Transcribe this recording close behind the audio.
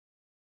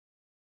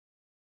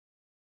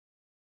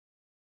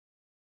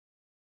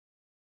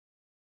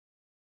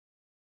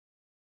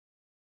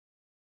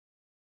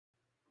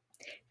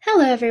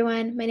Hello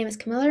everyone, my name is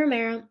Camila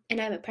Romero and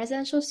I'm a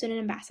Presidential Student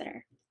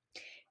Ambassador.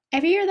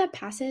 Every year that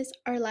passes,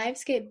 our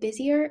lives get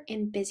busier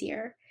and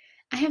busier.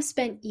 I have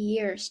spent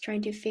years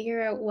trying to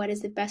figure out what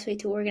is the best way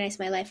to organize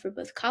my life for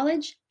both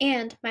college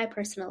and my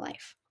personal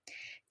life.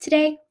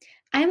 Today,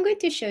 I am going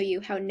to show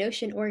you how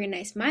Notion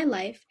organized my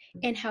life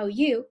and how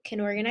you can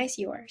organize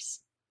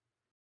yours.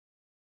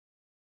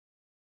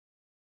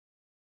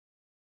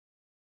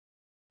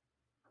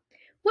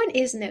 What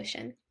is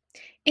Notion?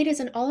 It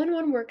is an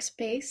all-in-one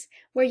workspace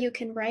where you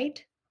can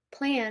write,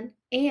 plan,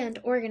 and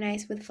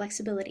organize with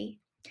flexibility.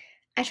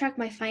 I track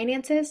my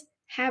finances,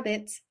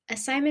 habits,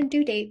 assignment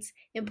due dates,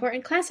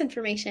 important class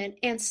information,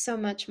 and so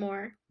much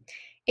more.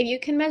 If you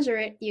can measure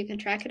it, you can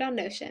track it on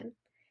Notion.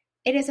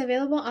 It is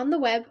available on the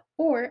web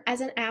or as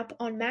an app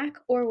on Mac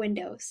or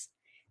Windows,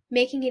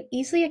 making it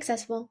easily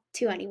accessible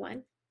to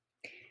anyone.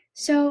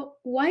 So,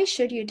 why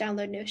should you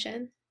download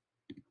Notion?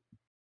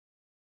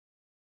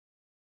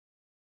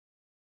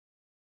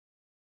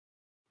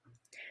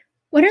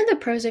 What are the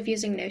pros of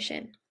using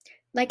Notion?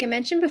 Like I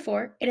mentioned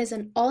before, it is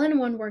an all in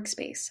one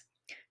workspace.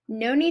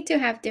 No need to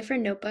have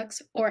different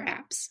notebooks or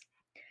apps.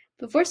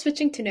 Before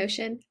switching to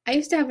Notion, I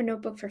used to have a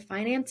notebook for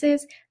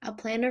finances, a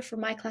planner for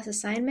my class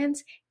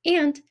assignments,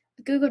 and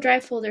Google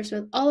Drive folders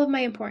with all of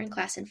my important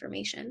class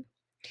information.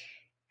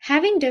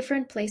 Having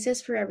different places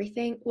for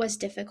everything was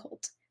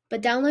difficult,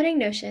 but downloading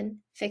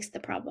Notion fixed the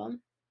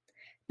problem.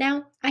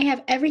 Now, I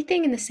have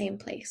everything in the same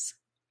place.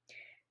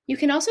 You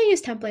can also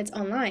use templates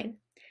online.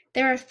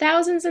 There are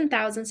thousands and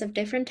thousands of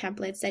different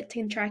templates that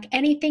can track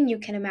anything you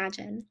can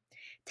imagine.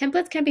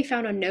 Templates can be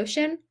found on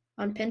Notion,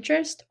 on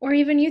Pinterest, or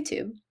even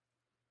YouTube.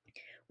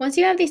 Once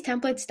you have these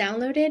templates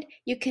downloaded,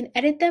 you can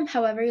edit them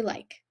however you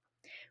like.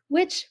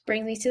 Which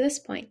brings me to this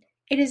point.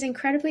 It is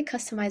incredibly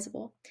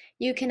customizable.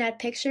 You can add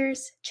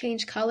pictures,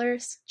 change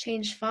colors,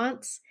 change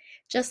fonts.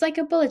 Just like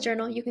a bullet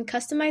journal, you can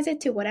customize it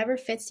to whatever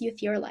fits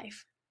with your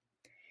life.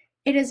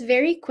 It is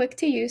very quick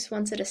to use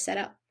once it is set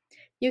up.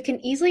 You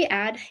can easily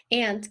add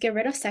and get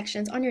rid of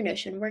sections on your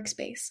Notion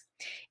workspace.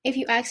 If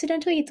you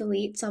accidentally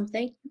delete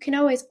something, you can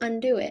always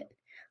undo it.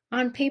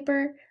 On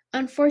paper,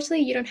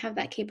 unfortunately, you don't have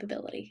that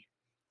capability.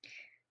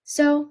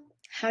 So,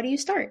 how do you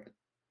start?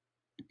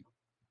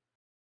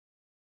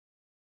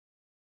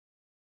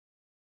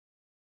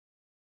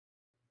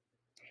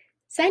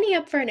 Signing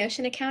up for a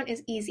Notion account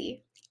is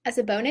easy. As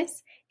a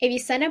bonus, if you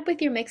sign up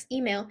with your Mix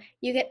email,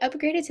 you get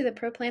upgraded to the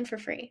Pro plan for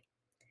free.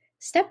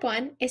 Step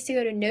 1 is to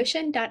go to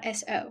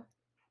notion.so.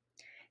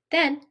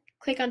 Then,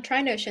 click on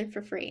Try Notion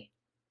for free.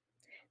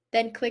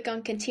 Then click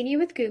on Continue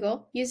with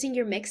Google using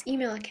your Mix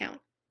email account.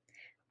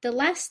 The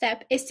last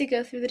step is to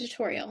go through the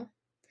tutorial.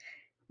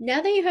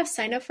 Now that you have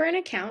signed up for an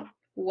account,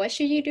 what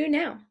should you do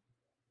now?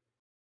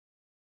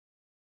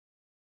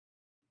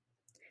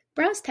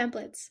 Browse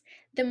templates.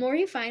 The more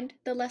you find,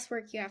 the less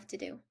work you have to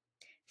do.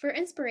 For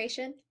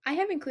inspiration, I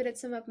have included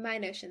some of my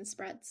Notion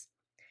spreads.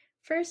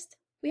 First,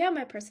 we have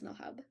my personal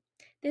hub.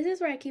 This is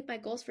where I keep my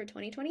goals for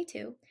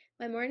 2022,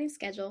 my morning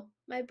schedule,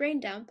 my brain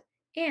dump,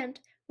 and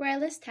where I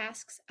list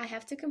tasks I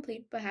have to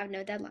complete but have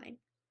no deadline.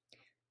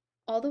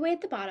 All the way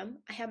at the bottom,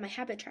 I have my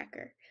habit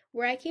tracker,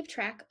 where I keep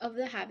track of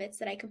the habits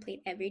that I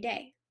complete every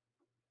day.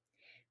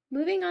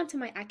 Moving on to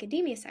my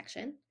academia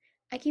section,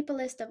 I keep a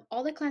list of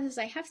all the classes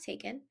I have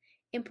taken,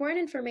 important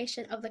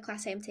information of the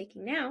class I am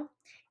taking now,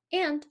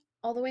 and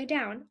all the way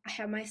down, I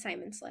have my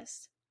assignments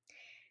list.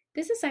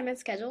 This assignment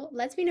schedule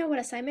lets me know what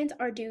assignments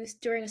are due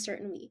during a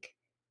certain week,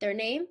 their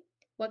name,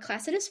 what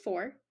class it is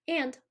for,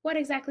 and what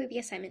exactly the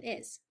assignment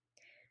is.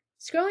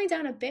 Scrolling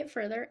down a bit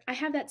further, I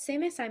have that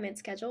same assignment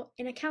schedule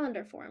in a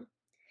calendar form.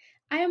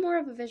 I am more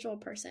of a visual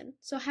person,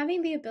 so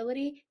having the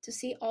ability to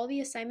see all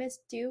the assignments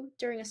due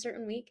during a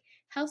certain week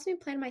helps me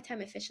plan my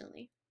time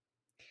efficiently.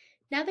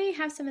 Now that you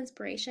have some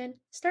inspiration,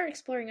 start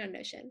exploring on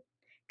Notion.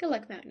 Good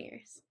luck,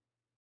 Mountaineers!